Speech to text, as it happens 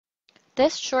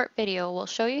This short video will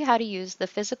show you how to use the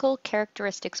Physical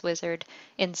Characteristics Wizard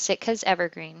in Sitka's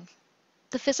Evergreen.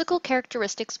 The Physical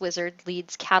Characteristics Wizard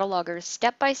leads catalogers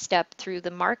step by step through the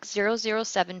MARC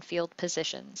 007 field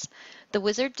positions. The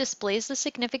wizard displays the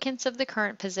significance of the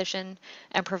current position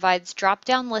and provides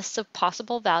drop-down lists of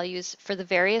possible values for the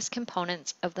various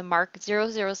components of the MARC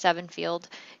 007 field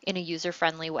in a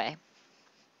user-friendly way.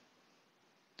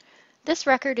 This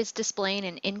record is displaying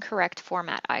an incorrect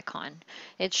format icon.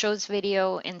 It shows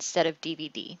video instead of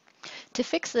DVD. To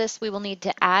fix this, we will need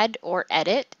to add or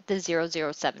edit the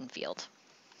 007 field.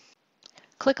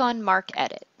 Click on MARC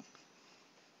Edit.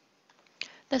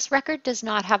 This record does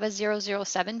not have a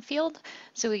 007 field,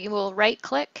 so we will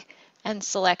right-click and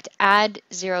select Add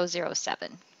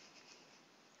 007.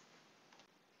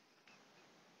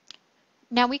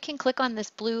 Now we can click on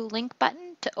this blue link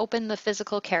button to open the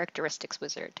Physical Characteristics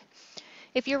Wizard.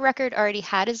 If your record already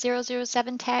had a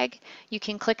 007 tag, you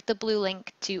can click the blue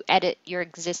link to edit your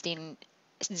existing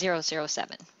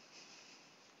 007.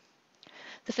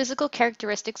 The Physical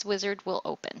Characteristics Wizard will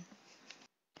open.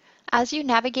 As you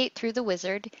navigate through the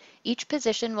wizard, each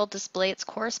position will display its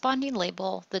corresponding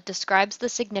label that describes the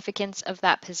significance of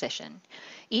that position.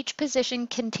 Each position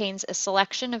contains a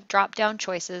selection of drop-down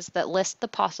choices that list the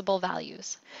possible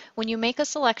values. When you make a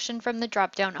selection from the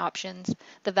drop-down options,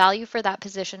 the value for that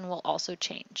position will also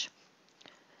change.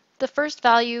 The first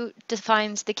value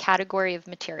defines the category of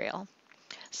material.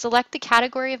 Select the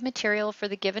category of material for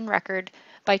the given record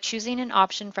by choosing an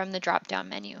option from the drop-down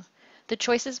menu. The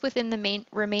choices within the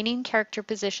remaining character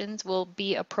positions will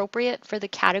be appropriate for the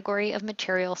category of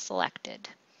material selected.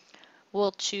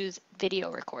 We'll choose video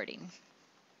recording.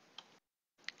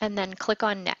 And then click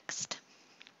on Next.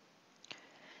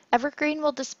 Evergreen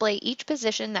will display each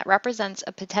position that represents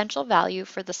a potential value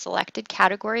for the selected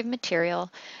category of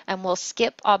material and will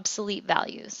skip obsolete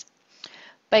values.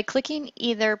 By clicking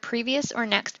either Previous or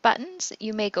Next buttons,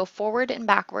 you may go forward and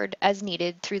backward as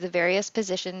needed through the various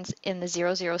positions in the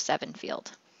 007 field.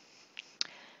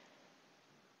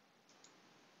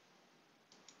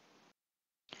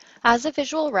 As a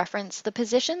visual reference, the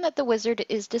position that the wizard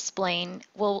is displaying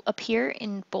will appear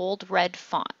in bold red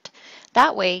font.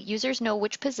 That way, users know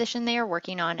which position they are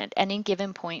working on at any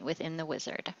given point within the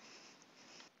wizard.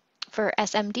 For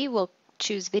SMD, we'll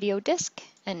choose Video Disc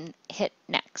and hit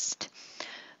Next.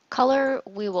 Color,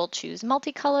 we will choose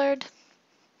multicolored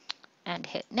and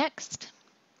hit Next.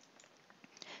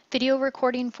 Video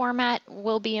recording format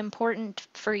will be important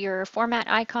for your format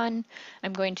icon.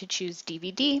 I'm going to choose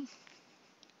DVD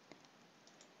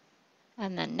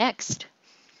and then Next.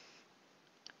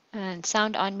 And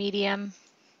sound on medium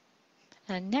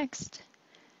and Next.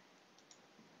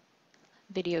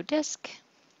 Video disc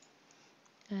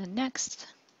and Next.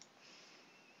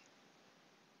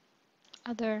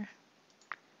 Other.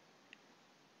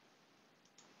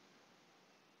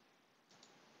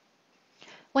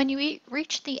 When you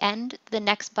reach the end, the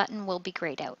Next button will be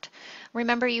grayed out.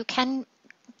 Remember, you can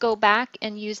go back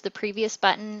and use the previous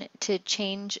button to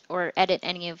change or edit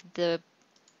any of the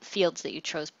fields that you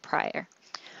chose prior.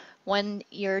 When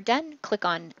you're done, click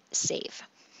on Save.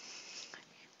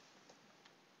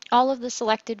 All of the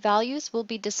selected values will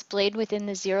be displayed within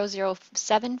the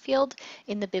 007 field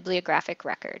in the bibliographic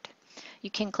record. You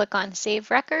can click on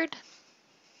Save Record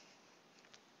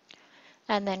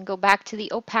and then go back to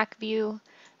the opaque view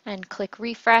and click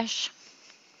Refresh.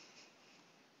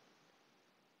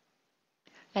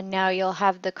 And now you'll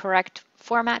have the correct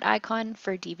format icon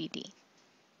for DVD.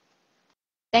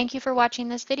 Thank you for watching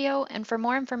this video, and for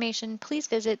more information, please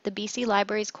visit the BC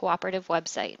Libraries Cooperative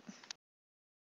website.